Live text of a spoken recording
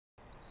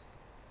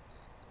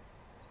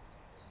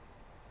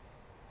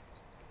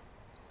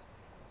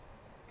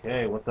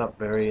Okay, what's up,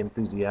 very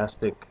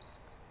enthusiastic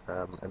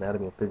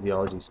anatomy and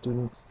physiology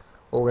students?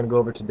 What we're going to go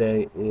over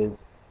today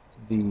is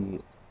the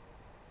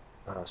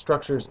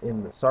structures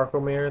in the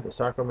sarcomere. The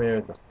sarcomere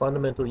is the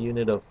fundamental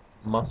unit of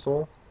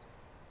muscle.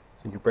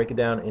 So you break it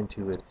down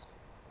into its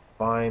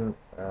fine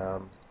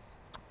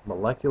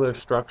molecular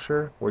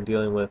structure. We're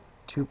dealing with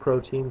two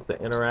proteins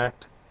that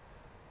interact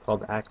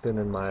called actin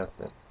and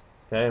myosin.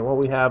 Okay, and what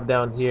we have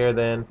down here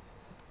then,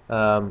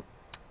 the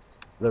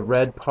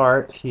red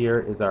part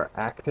here is our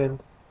actin,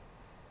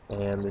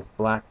 and this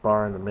black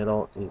bar in the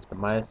middle is the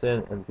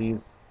myosin, and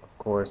these of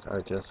course are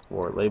just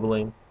for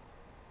labeling.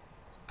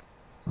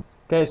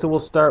 Okay, so we'll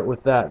start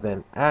with that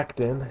then.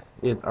 Actin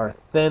is our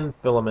thin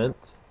filament.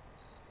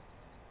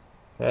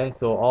 Okay,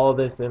 so all of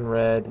this in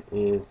red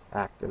is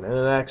actin,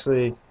 and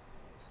actually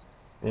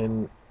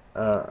in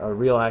a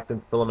real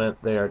actin filament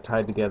they are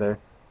tied together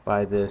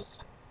by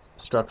this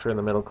structure in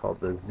the middle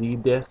called the Z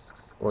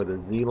discs or the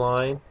Z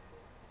line.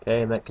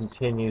 Okay, and that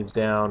continues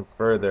down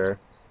further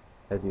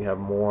as you have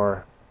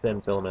more thin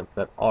filaments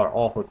that are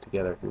all hooked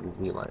together through the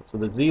Z line. So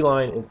the Z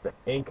line is the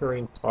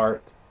anchoring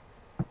part,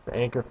 the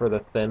anchor for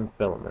the thin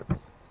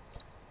filaments.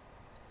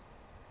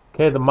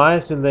 Okay, the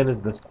myosin then is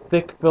the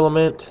thick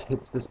filament.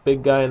 It's this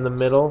big guy in the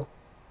middle.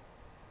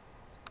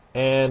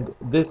 And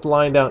this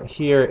line down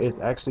here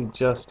is actually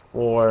just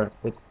for,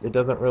 it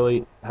doesn't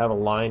really have a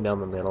line down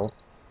the middle,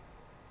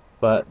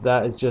 but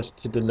that is just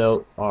to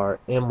denote our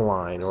M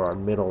line or our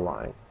middle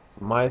line.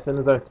 So myosin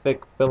is our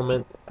thick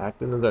filament,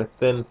 actin is our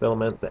thin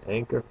filament. The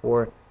anchor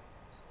for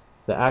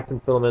the actin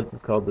filaments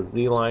is called the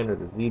Z line or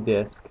the Z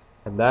disc,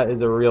 and that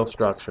is a real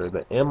structure.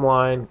 The M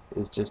line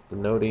is just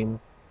denoting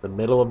the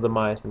middle of the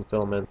myosin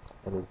filaments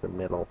and is the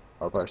middle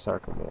of our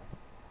sarcomere.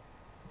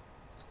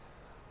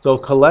 So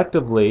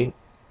collectively,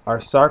 our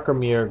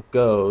sarcomere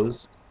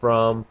goes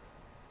from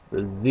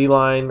the Z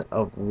line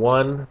of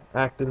one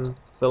actin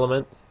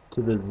filament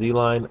to the Z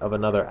line of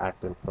another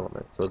actin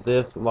filament. So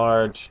this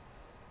large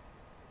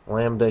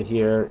lambda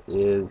here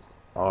is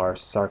our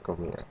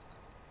sarcomere.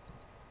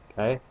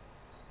 Okay?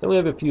 Then we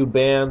have a few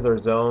bands or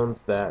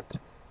zones that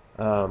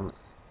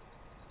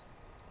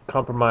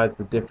compromise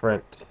the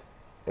different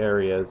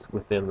areas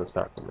within the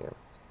sarcomere.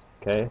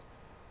 Okay?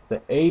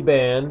 The A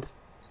band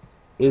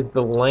is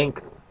the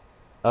length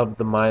of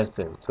the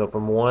myosin. So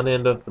from one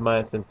end of the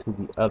myosin to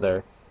the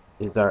other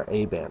is our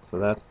A band. So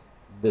that's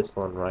this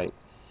one right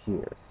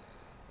here.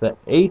 The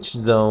H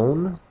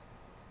zone,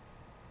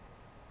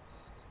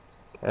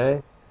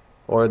 okay,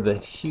 or the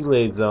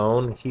Hele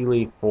zone,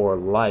 Hele for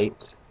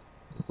light,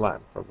 it's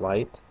Latin for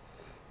light,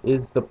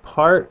 is the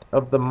part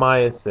of the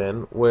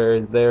myosin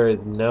where there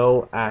is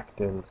no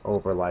actin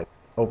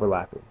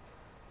overlapping.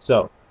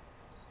 So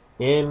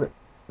in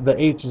the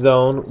H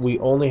zone we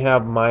only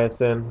have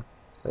myosin,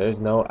 there's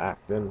no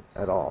actin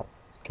at all.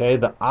 Okay,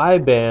 the I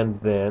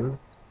band then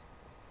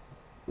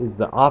is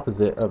the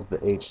opposite of the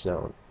H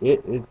zone.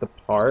 It is the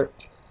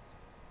part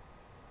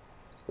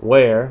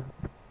where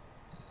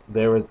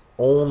there is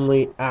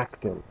only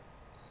actin.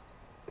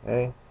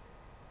 Okay,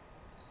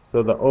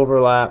 so the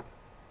overlap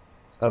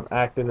of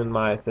actin and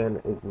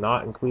myosin is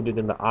not included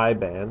in the I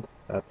band.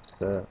 That's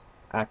the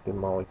actin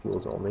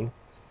molecules only.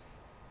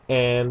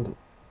 And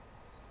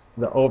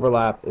the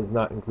overlap is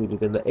not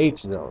included in the H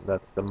zone.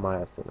 That's the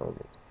myosin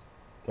only.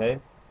 Okay?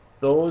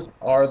 Those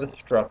are the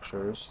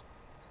structures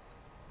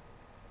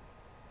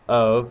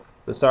of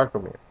the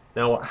sarcomere.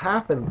 Now what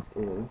happens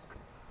is,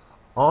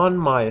 on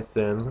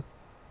myosin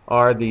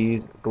are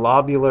these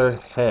globular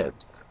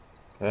heads.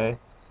 Okay?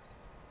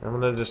 I'm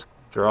going to just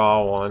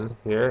draw one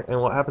here, and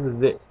what happens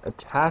is it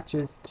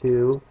attaches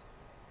to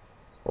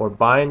or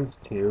binds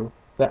to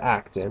the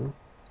actin,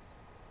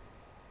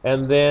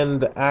 and then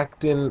the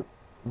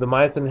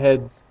myosin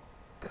heads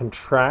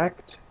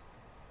contract.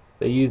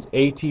 They use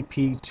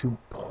ATP to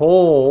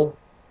pull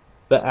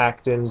the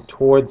actin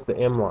towards the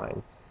M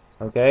line.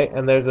 Okay,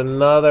 and there's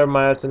another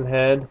myosin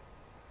head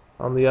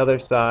on the other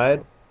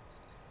side.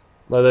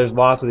 Well, there's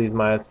lots of these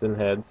myosin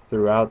heads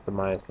throughout the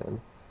myosin,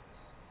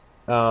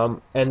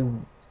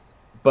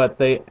 but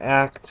they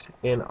act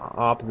in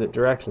opposite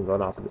directions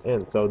on opposite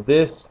ends. So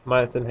this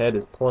myosin head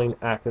is pulling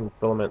actin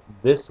filament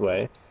this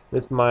way.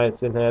 This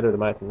myosin head, or the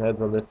myosin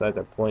heads on this side,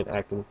 are pulling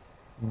actin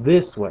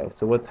this way.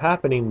 So what's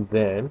happening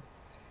then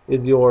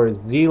is your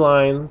Z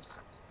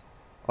lines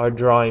are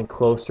drawing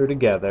closer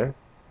together,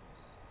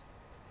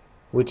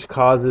 which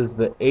causes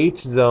the H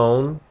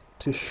zone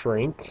to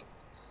shrink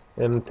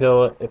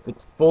until, if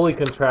it's fully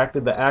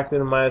contracted, the actin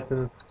and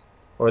myosin,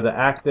 or the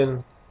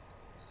actin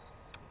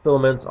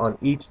filaments on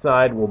each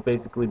side will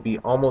basically be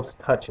almost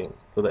touching.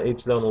 So the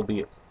H zone will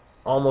be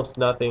almost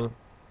nothing,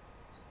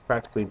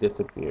 practically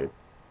disappeared.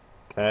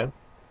 Okay?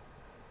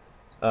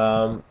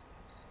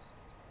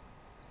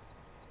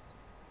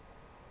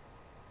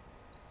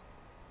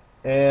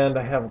 And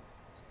I have a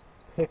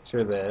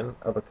picture then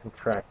of a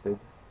contracted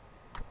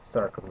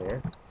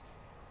sarcomere.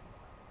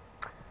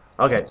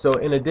 Okay, so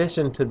in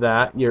addition to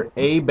that, your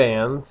A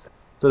bands,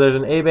 so there's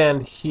an A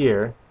band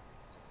here,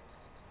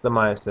 it's the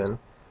myosin.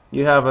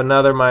 You have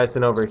another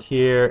myosin over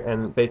here,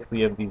 and basically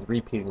you have these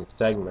repeating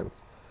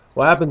segments.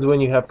 What happens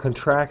when you have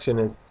contraction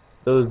is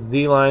those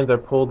Z lines are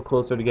pulled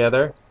closer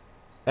together,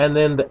 and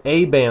then the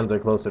A bands are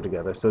closer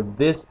together. So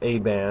this A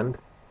band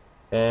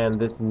and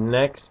this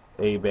next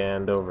A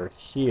band over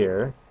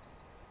here,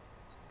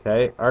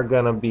 okay, are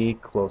going to be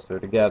closer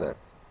together.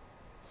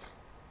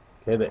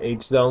 Okay, the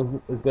H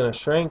zone is going to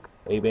shrink,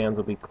 A bands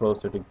will be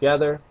closer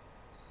together.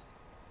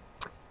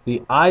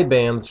 The I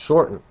bands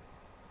shorten.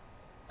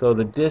 So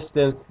the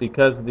distance,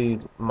 because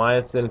these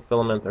myosin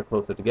filaments are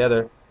closer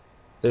together,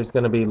 there's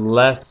going to be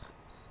less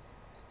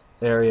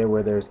area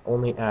where there's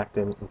only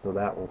actin, and so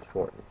that will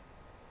shorten.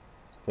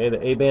 Okay,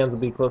 the A bands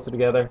will be closer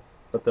together,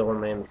 but they'll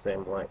remain the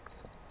same length.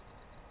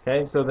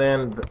 Okay, so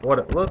then what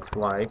it looks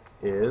like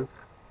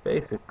is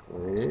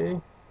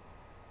basically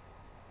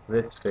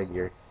this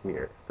figure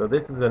here. So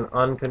this is an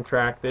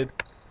uncontracted.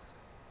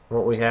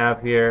 What we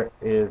have here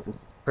is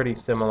it's pretty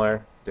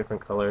similar,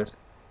 different colors.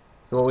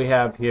 So what we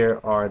have here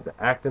are the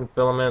actin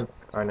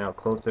filaments are now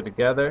closer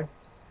together.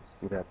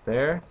 See that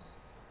there?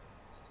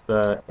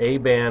 The A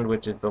band,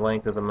 which is the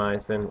length of the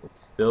myosin,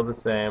 it's still the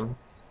same,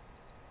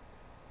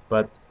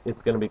 but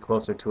it's going to be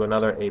closer to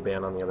another A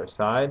band on the other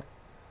side.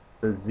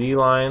 The Z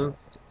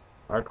lines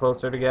are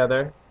closer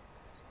together,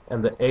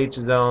 and the H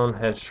zone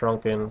has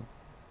shrunken,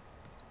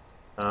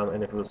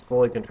 and if it was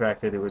fully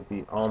contracted, it would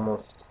be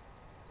almost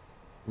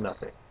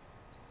nothing.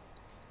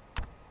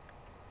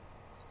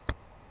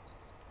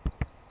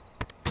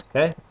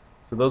 Okay,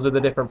 so those are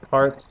the different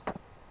parts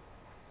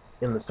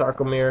in the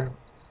sarcomere,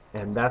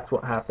 and that's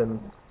what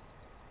happens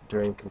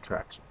during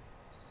contraction.